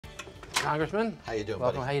Congressman. How you doing,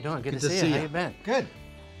 Welcome. buddy? How you doing? Good to see you. How you been? Good.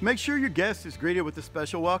 Make sure your guest is greeted with a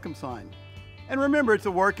special welcome sign. And remember, it's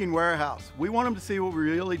a working warehouse. We want them to see what we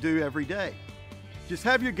really do every day. Just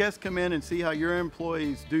have your guests come in and see how your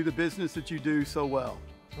employees do the business that you do so well.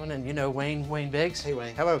 And you know Wayne Biggs. Hey,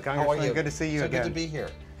 Wayne. Hello, Congressman. How are you? Good to see you again. Good to be here.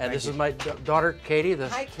 And this is my daughter, Katie, the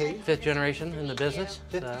Hi, Katie. fifth generation in the business.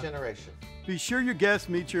 Fifth generation. Be sure your guests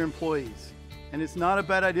meet your employees. And it's not a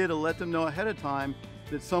bad idea to let them know ahead of time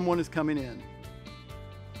that someone is coming in.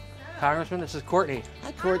 Congressman, this is Courtney.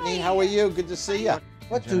 Hi, Courtney. How are you? Good to see you.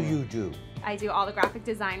 What do you do? I do all the graphic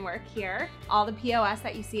design work here, all the POS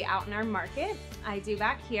that you see out in our market. I do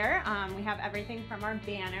back here. We have everything from our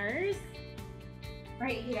banners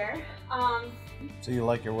right here. So you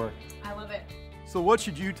like your work? I love it. So what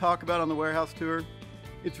should you talk about on the warehouse tour?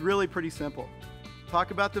 It's really pretty simple.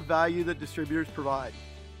 Talk about the value that distributors provide.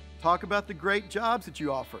 Talk about the great jobs that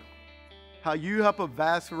you offer. How you help a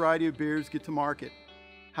vast variety of beers get to market.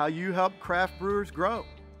 How you help craft brewers grow.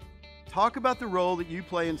 Talk about the role that you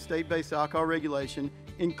play in state-based alcohol regulation,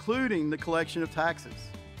 including the collection of taxes.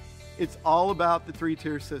 It's all about the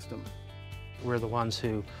three-tier system. We're the ones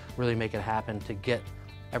who really make it happen to get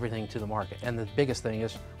everything to the market. And the biggest thing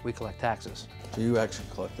is we collect taxes. Do you actually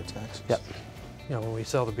collect the taxes? Yep. You know, when we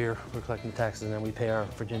sell the beer, we're collecting the taxes, and then we pay our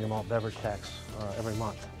Virginia malt beverage tax every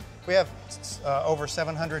month. We have over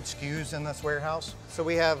 700 SKUs in this warehouse. So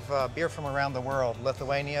we have beer from around the world: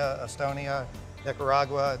 Lithuania, Estonia,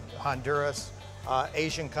 Nicaragua, Honduras,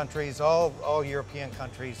 Asian countries, all European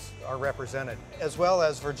countries are represented, as well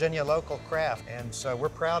as Virginia local craft. And so we're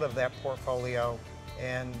proud of that portfolio,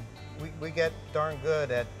 and we get darn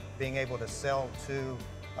good at being able to sell to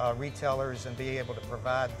retailers and be able to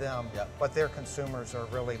provide them what their consumers are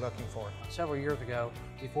really looking for. Several years ago,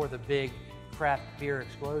 before the big craft beer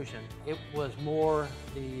explosion, it was more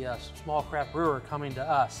the small craft brewer coming to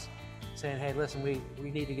us saying, hey, listen,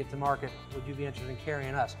 we need to get to market. Would you be interested in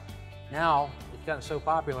carrying us? Now, it's gotten so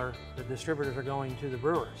popular, the distributors are going to the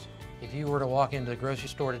brewers. If you were to walk into the grocery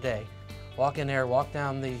store today, walk in there, walk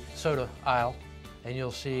down the soda aisle, and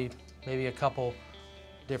you'll see maybe a couple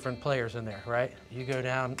different players in there, right? You go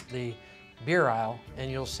down the beer aisle,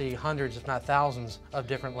 and you'll see hundreds, if not thousands, of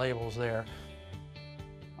different labels there.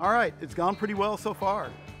 All right, it's gone pretty well so far.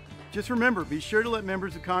 Just remember, be sure to let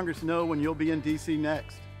members of Congress know when you'll be in DC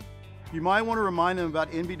next. You might want to remind them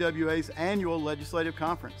about NBWA's annual legislative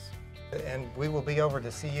conference. And we will be over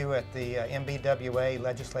to see you at the NBWA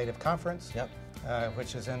Legislative Conference,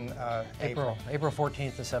 which is in April. April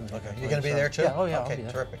 14th to 17th. Okay, you're going to be there too? Yeah, oh yeah, okay, I'll be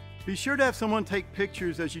there. Terrific. Be sure to have someone take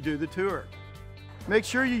pictures as you do the tour. Make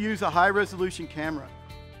sure you use a high-resolution camera.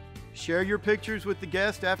 Share your pictures with the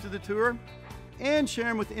guest after the tour, and share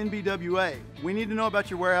them with NBWA. We need to know about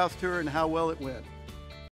your warehouse tour and how well it went.